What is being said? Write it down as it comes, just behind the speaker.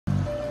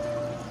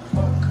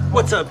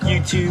What's up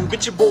YouTube?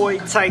 It's your boy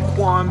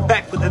Taekwon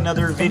back with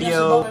another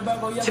video.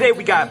 Today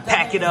we got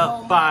Pack It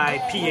Up by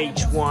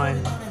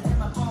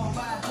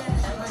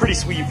PH1. Pretty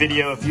sweet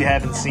video if you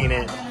haven't seen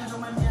it.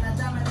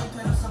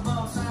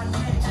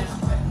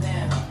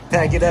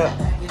 Pack it up.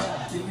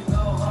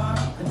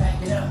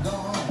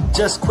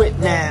 Just quit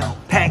now.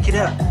 Pack it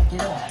up.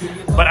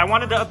 But I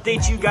wanted to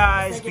update you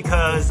guys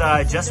because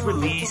I just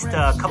released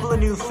a couple of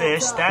new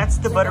fish. That's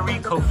the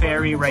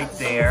Buttikoferi right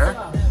there.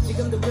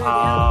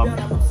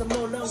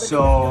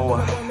 So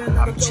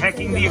I'm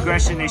checking the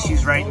aggression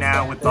issues right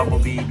now with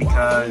Bumblebee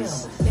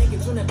because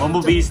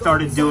Bumblebee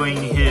started doing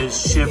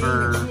his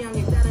shiver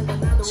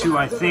to,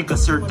 I think,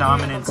 assert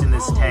dominance in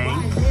this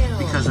tank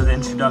because of the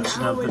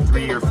introduction of the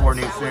 3 or 4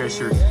 new fish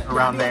or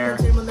around there.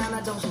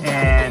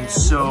 And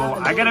so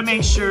I gotta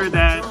make sure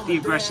that the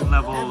aggression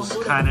level's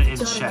kind of in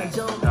check.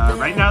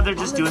 Right now they're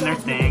just doing their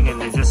thing and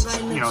they're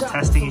just, you know,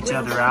 testing each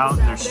other out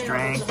and their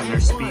strength and their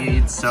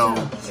speed. So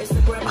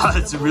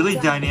it's a really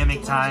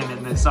dynamic time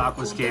in this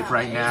aquascape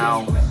right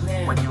now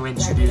when you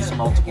introduce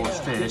multiple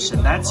fish.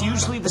 And that's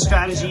usually the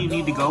strategy you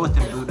need to go with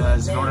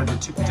MBUNA in order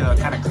to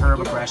kind of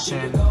curb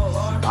aggression.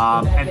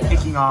 And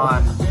picking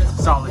on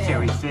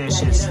solitary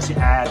fish is to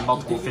add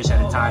multiple fish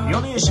at a time. The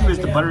only issue is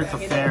the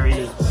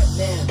Buttikoferi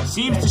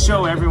seems to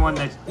show everyone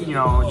that, you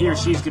know, he or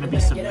she's going to be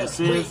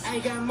submissive,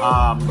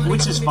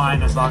 which is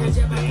fine as long as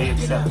they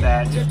accept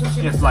that.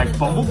 If like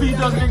Bumblebee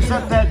doesn't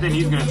accept that, then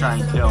he's going to try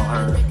and kill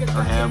her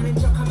or him.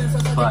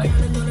 But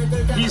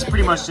he's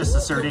pretty much just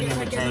asserting in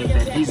the tank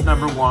that he's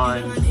number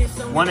one.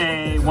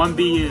 1A,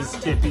 1B is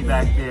Tippy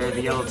back there,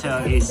 the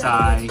yellowtail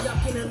Asai.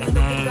 And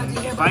then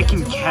if I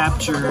can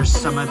capture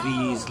some of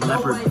these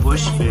leopard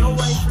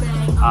bushfish,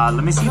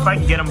 let me see if I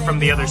can get them from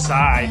the other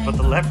side. But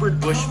the leopard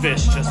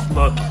bushfish just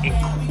look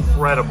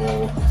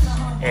incredible.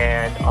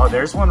 And oh,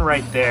 there's one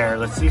right there.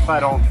 Let's see if I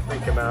don't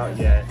freak him out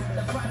yet.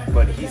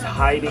 But he's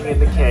hiding in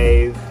the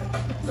cave.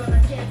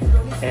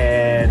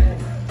 And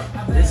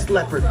this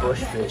leopard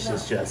bushfish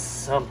is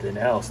just something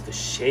else. The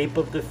shape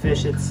of the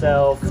fish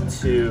itself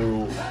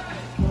to,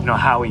 you know,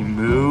 how he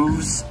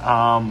moves.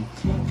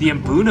 The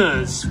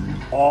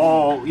MBUNAs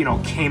all, you know,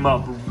 came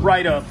up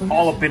right up,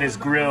 all up in his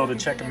grill to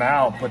check him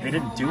out, but they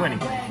didn't do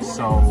anything.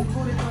 So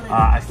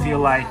I feel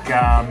like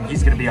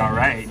he's gonna be all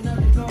right.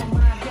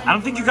 I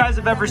don't think you guys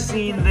have ever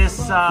seen this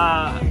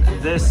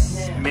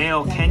this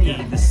male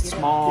Kenyi, this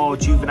small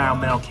juvenile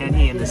male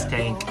Kenyi in this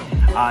tank.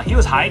 He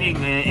was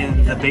hiding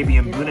in the baby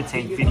MBUNA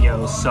tank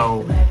videos.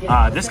 So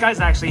this guy's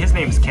actually, his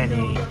name's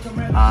Kenyi,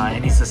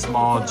 and he's a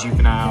small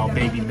juvenile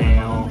baby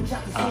male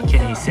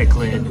Kenyi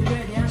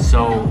cichlid.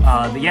 So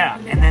yeah,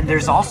 and then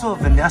there's also a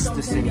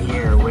Venustus in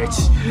here, which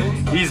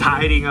he's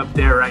hiding up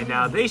there right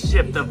now. They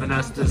shipped a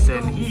Venustus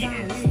and he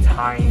is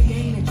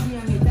tiny.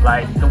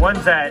 Like the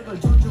ones that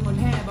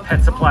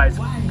Pet Supplies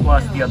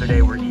Plus the other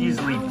day were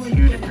easily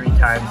 2 to 3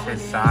 times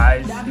his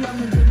size.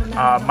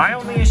 My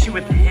only issue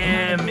with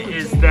him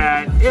is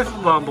that if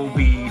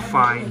Bumblebee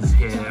finds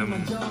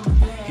him,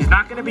 he's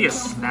not going to be a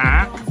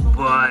snack,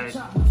 but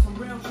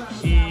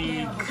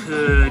he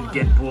could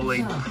get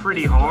bullied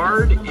pretty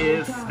hard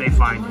if they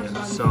find him.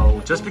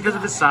 So just because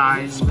of his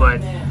size,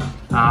 but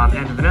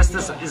and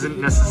Venustus isn't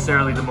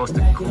necessarily the most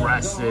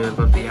aggressive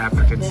of the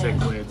African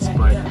cichlids,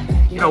 but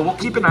you know, we'll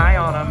keep an eye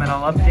on them and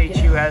I'll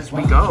update you as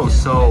we go.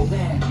 So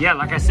yeah,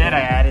 like I said, I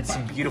added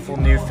some beautiful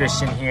new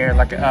fish in here,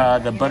 like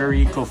the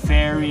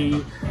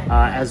Buttikoferi,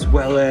 as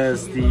well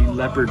as the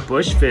leopard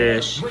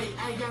bushfish.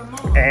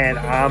 And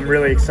I'm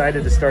really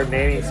excited to start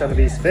naming some of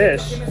these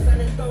fish.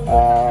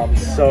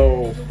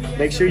 So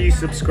make sure you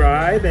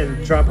subscribe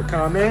and drop a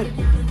comment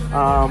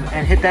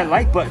and hit that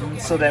like button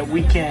so that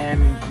we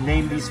can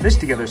name these fish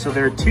together. So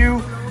there are 2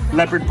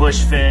 leopard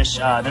bushfish.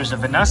 There's a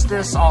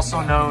Venustus,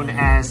 also known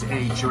as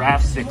a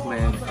giraffe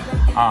cichlid.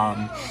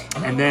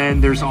 And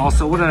then there's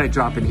also, what did I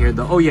drop in here?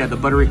 The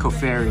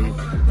Buttikoferi.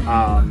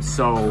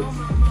 So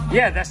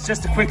yeah, that's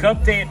just a quick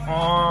update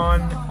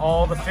on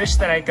all the fish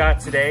that I got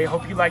today.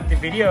 Hope you liked the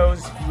videos.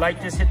 If you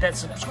like this, hit that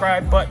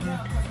subscribe button,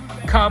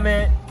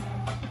 comment,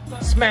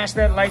 smash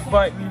that like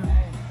button,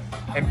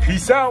 and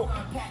peace out.